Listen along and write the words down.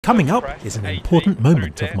Coming up is an important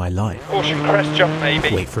moment of my life. Caution, crest jump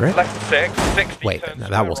maybe. Wait for it. Left 6, 60. Wait, no,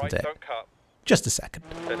 that wasn't it. Don't cut. Just a second.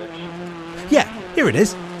 Finish. Yeah, here it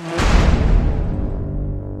is.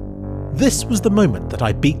 This was the moment that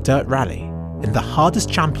I beat Dirt Rally in the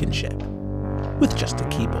hardest championship with just a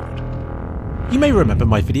keyboard. You may remember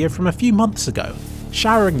my video from a few months ago,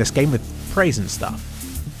 showering this game with praise and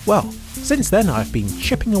stuff. Well, since then I've been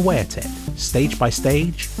chipping away at it, stage by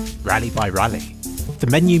stage, rally by rally. The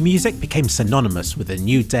menu music became synonymous with a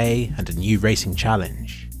new day and a new racing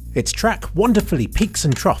challenge. Its track wonderfully peaks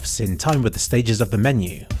and troughs in time with the stages of the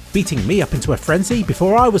menu, beating me up into a frenzy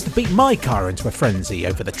before I was to beat my car into a frenzy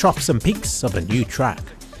over the troughs and peaks of a new track.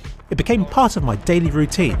 It became part of my daily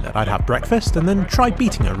routine that I'd have breakfast and then try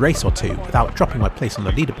beating a race or two without dropping my place on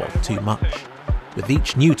the leaderboard too much. With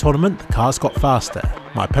each new tournament, the cars got faster,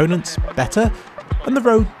 my opponents better, and the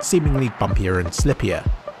road seemingly bumpier and slippier.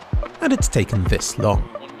 And it's taken this long.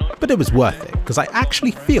 But it was worth it, because I actually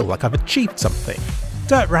feel like I've achieved something.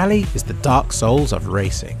 Dirt Rally is the Dark Souls of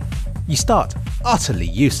racing. You start utterly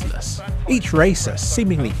useless, each race a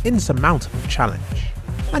seemingly insurmountable challenge.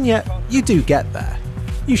 And yet, you do get there.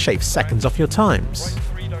 You shave seconds off your times.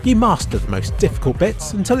 You master the most difficult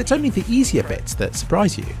bits until it's only the easier bits that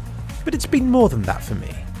surprise you. But it's been more than that for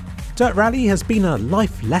me. Dirt Rally has been a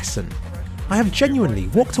life lesson. I have genuinely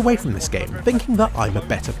walked away from this game thinking that I'm a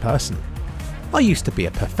better person. I used to be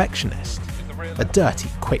a perfectionist, a dirty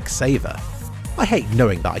quick saver. I hate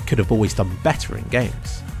knowing that I could have always done better in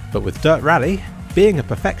games. But with Dirt Rally, being a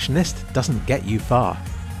perfectionist doesn't get you far.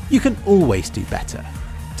 You can always do better.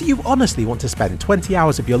 Do you honestly want to spend 20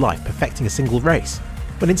 hours of your life perfecting a single race,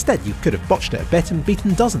 when instead you could have botched it a bit and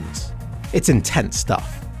beaten dozens? It's intense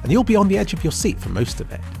stuff, and you'll be on the edge of your seat for most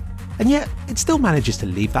of it. And yet, it still manages to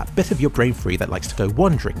leave that bit of your brain free that likes to go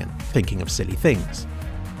wandering and thinking of silly things.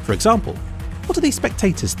 For example, what are these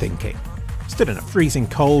spectators thinking? Stood in a freezing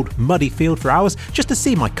cold, muddy field for hours just to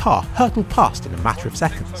see my car hurtle past in a matter of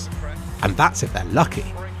seconds. And that's if they're lucky.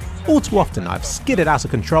 All too often I've skidded out of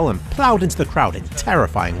control and ploughed into the crowd in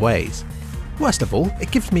terrifying ways. Worst of all, it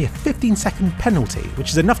gives me a 15-second penalty, which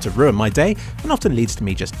is enough to ruin my day and often leads to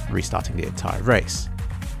me just restarting the entire race.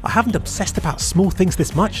 I haven't obsessed about small things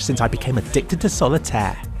this much since I became addicted to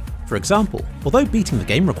solitaire. For example, although beating the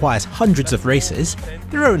game requires hundreds of races,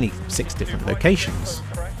 there are only 6 different locations.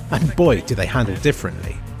 And boy do they handle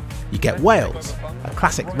differently. You get Wales, a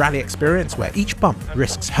classic rally experience where each bump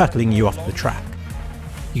risks hurtling you off the track.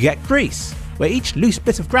 You get Greece, where each loose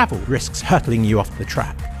bit of gravel risks hurtling you off the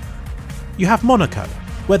track. You have Monaco,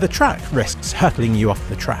 where the track risks hurtling you off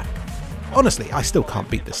the track. Honestly, I still can't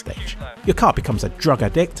beat this stage. Your car becomes a drug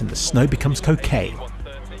addict and the snow becomes cocaine.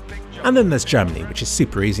 And then there's Germany, which is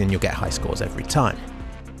super easy and you'll get high scores every time.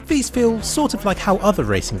 These feel sort of like how other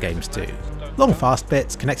racing games do. Long fast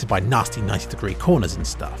bits connected by nasty 90-degree corners and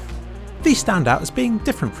stuff. These stand out as being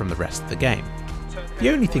different from the rest of the game.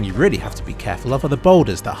 The only thing you really have to be careful of are the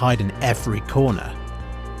boulders that hide in every corner.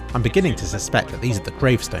 I'm beginning to suspect that these are the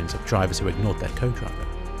gravestones of drivers who ignored their co-driver.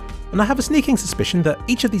 And I have a sneaking suspicion that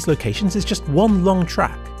each of these locations is just one long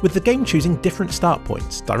track, with the game choosing different start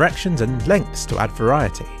points, directions and lengths to add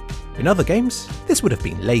variety. In other games, this would have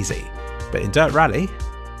been lazy, but in Dirt Rally,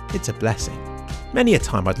 it's a blessing. Many a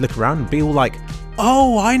time I'd look around and be all like,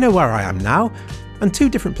 oh, I know where I am now, and 2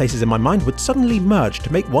 different places in my mind would suddenly merge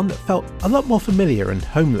to make one that felt a lot more familiar and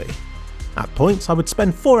homely. At points I would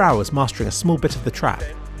spend 4 hours mastering a small bit of the track,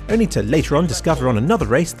 only to later on discover on another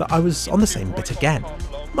race that I was on the same bit again.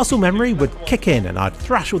 Muscle memory would kick in and I'd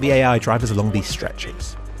thrash all the AI drivers along these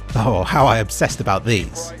stretches. Oh, how I obsessed about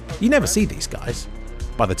these. You never see these guys.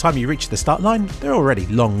 By the time you reach the start line, they're already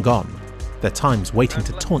long gone. Their time's waiting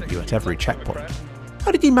to taunt you at every checkpoint.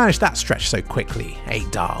 How did you manage that stretch so quickly, hey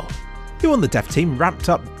Dahl? Who on the dev team ramped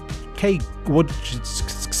up K Wood's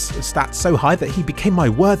stats so high that he became my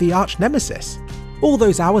worthy arch nemesis? All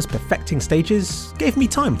those hours perfecting stages gave me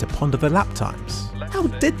time to ponder the lap times. How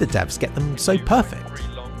did the devs get them so perfect?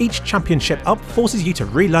 Each championship up forces you to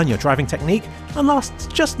relearn your driving technique and lasts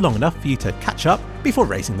just long enough for you to catch up before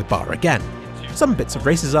raising the bar again. Some bits of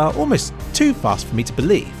races are almost too fast for me to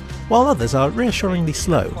believe, while others are reassuringly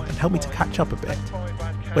slow and help me to catch up a bit.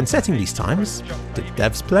 When setting these times, did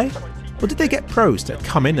devs play? Or did they get pros to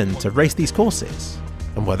come in and to race these courses?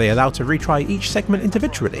 And were they allowed to retry each segment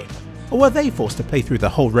individually? Or were they forced to play through the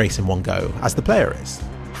whole race in one go, as the player is?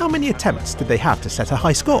 How many attempts did they have to set a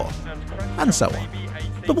high score? And so on.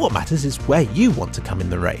 But what matters is where you want to come in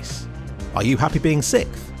the race. Are you happy being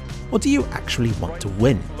 6th? Or do you actually want to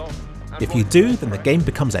win? If you do, then the game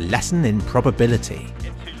becomes a lesson in probability.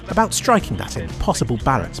 About striking that impossible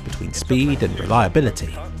balance between speed and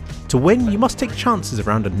reliability. To win, you must take chances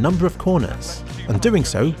around a number of corners, and doing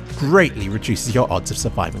so greatly reduces your odds of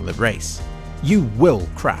surviving the race. You will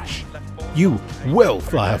crash, you will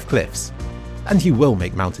fly off cliffs, and you will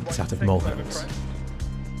make mountains out of molehills.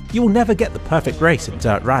 You will never get the perfect race in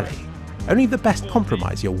Dirt Rally, only the best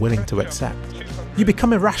compromise you're willing to accept. You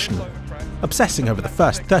become irrational, obsessing over the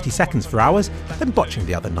first 30 seconds for hours, then botching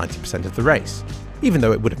the other 90% of the race, even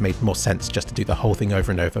though it would have made more sense just to do the whole thing over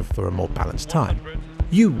and over for a more balanced time.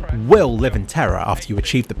 You will live in terror after you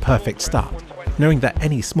achieve the perfect start, knowing that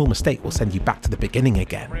any small mistake will send you back to the beginning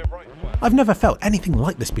again. I've never felt anything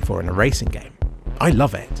like this before in a racing game. I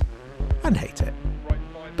love it, and hate it,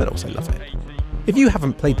 but also love it. If you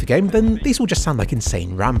haven't played the game, then these will just sound like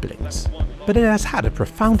insane ramblings, but it has had a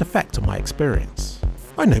profound effect on my experience.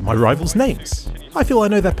 I know my rivals' names. I feel I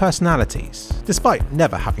know their personalities, despite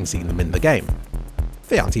never having seen them in the game.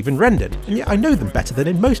 They aren't even rendered, and yet I know them better than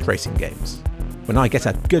in most racing games. When I get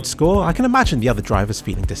a good score, I can imagine the other drivers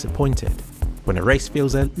feeling disappointed. When a race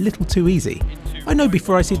feels a little too easy, I know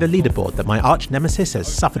before I see the leaderboard that my arch nemesis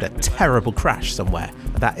has suffered a terrible crash somewhere,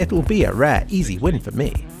 and that it'll be a rare, easy win for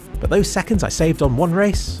me. But those seconds I saved on one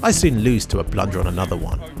race, I soon lose to a blunder on another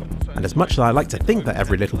one. And as much as I like to think that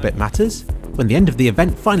every little bit matters, when the end of the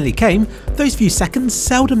event finally came, those few seconds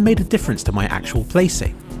seldom made a difference to my actual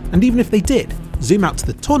placing. And even if they did, zoom out to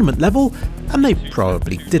the tournament level, and they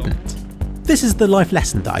probably didn't. This is the life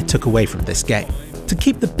lesson that I took away from this game, to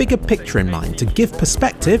keep the bigger picture in mind, to give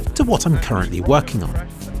perspective to what I'm currently working on.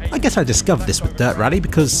 I guess I discovered this with Dirt Rally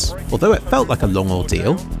because, although it felt like a long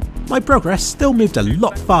ordeal, my progress still moved a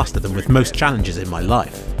lot faster than with most challenges in my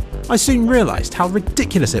life. I soon realised how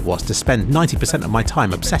ridiculous it was to spend 90% of my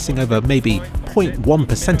time obsessing over maybe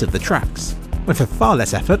 0.1% of the tracks, when for far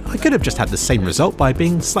less effort I could have just had the same result by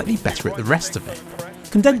being slightly better at the rest of it.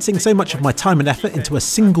 Condensing so much of my time and effort into a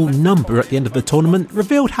single number at the end of the tournament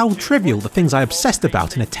revealed how trivial the things I obsessed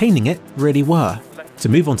about in attaining it really were. To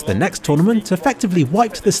move on to the next tournament effectively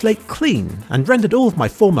wiped the slate clean and rendered all of my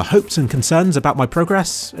former hopes and concerns about my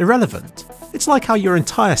progress irrelevant. It's like how your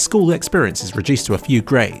entire school experience is reduced to a few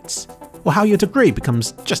grades, or how your degree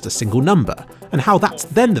becomes just a single number, and how that's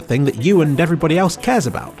then the thing that you and everybody else cares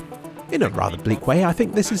about. In a rather bleak way, I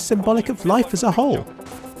think this is symbolic of life as a whole.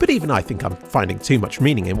 But even I think I'm finding too much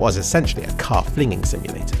meaning in what is essentially a car flinging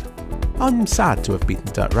simulator. I'm sad to have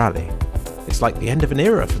beaten Dirt Rally. It's like the end of an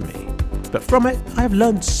era for me. But from it, I have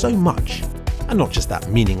learned so much. And not just that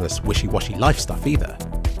meaningless wishy-washy life stuff either.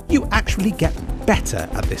 You actually get better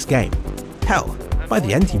at this game. Hell, by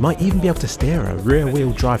the end you might even be able to steer a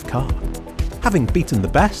rear-wheel drive car. Having beaten the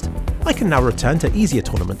best, I can now return to easier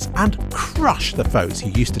tournaments and crush the foes who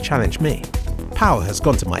used to challenge me. Power has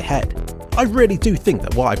gone to my head. I really do think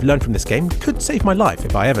that what I've learned from this game could save my life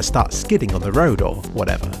if I ever start skidding on the road or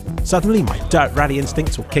whatever. Suddenly my Dirt Rally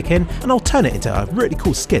instincts will kick in and I'll turn it into a really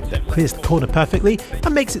cool skid that clears the corner perfectly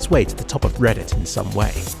and makes its way to the top of Reddit in some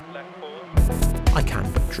way. I can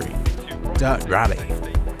but dream. Dirt Rally.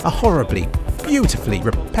 A horribly, beautifully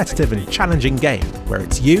repetitive and challenging game where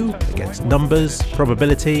it's you against numbers,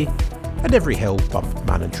 probability, and every hill, bump,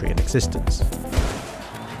 mountain tree in existence.